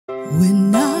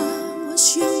When I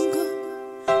was younger,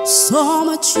 so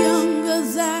much younger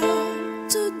than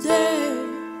today,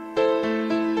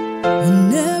 I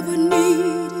never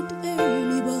needed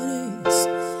anybody's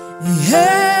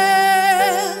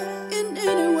help in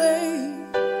any way.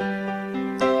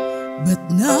 But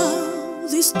now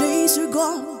these days are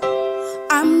gone,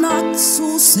 I'm not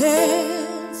so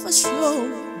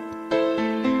self-assured.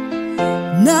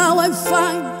 Now I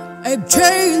find I've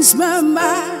changed my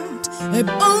mind, I've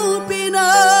opened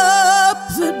up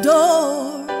the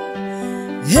door.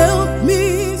 Help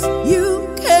me if you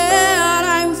can,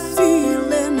 I'm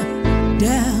feeling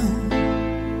down.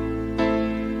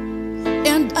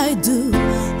 And I do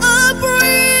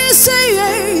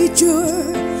appreciate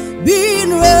your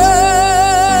being around.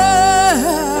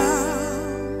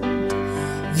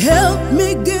 Help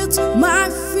me get my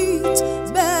feet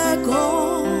back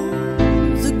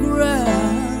on the ground.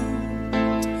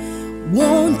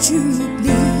 Won't you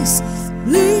please,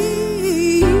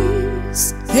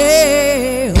 please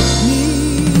help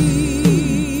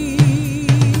me?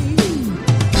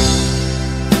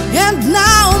 And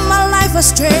now my life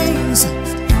has changed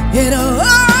in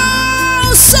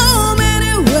so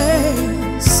many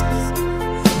ways.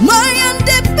 My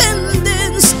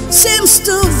independence seems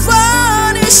to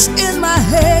vanish in my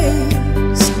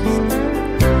haze.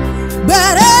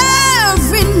 But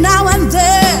every now and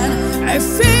then I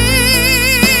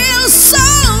feel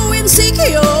so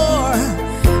insecure.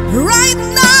 Right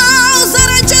now that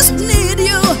I just need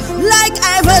you like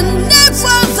I've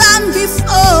never done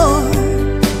before.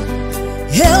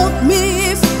 Help me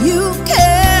if you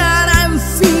can, I'm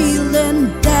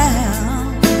feeling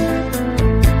down.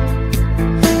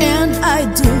 And I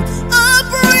do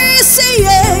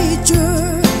appreciate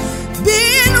your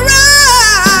being around.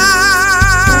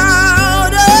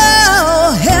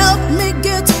 Oh, help me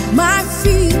get my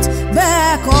feet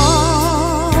back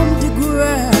on the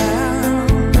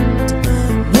ground.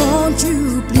 Won't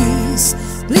you please,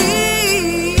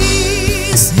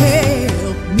 please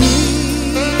help me?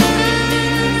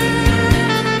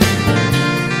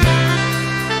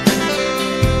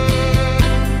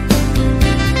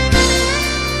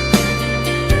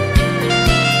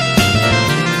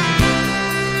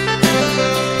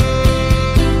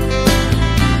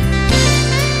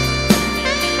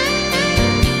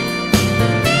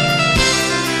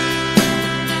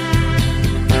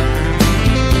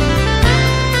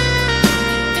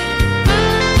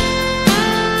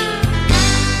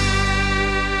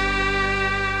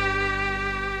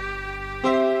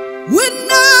 When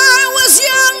I was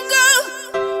younger,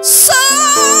 so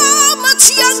much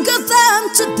younger than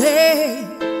today,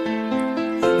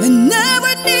 I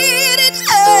never needed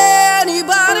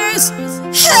anybody's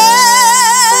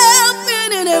help in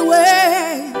any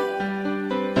way.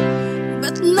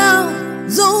 But now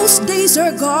those days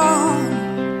are gone,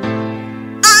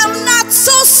 I'm not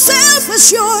so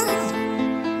self-assured.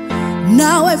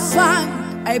 Now I find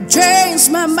I've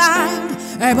changed my mind,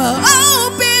 I've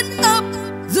opened up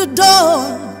the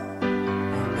door.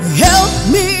 Help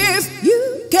me if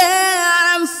you can,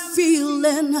 I'm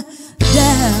feeling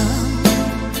down.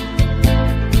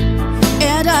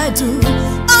 And I do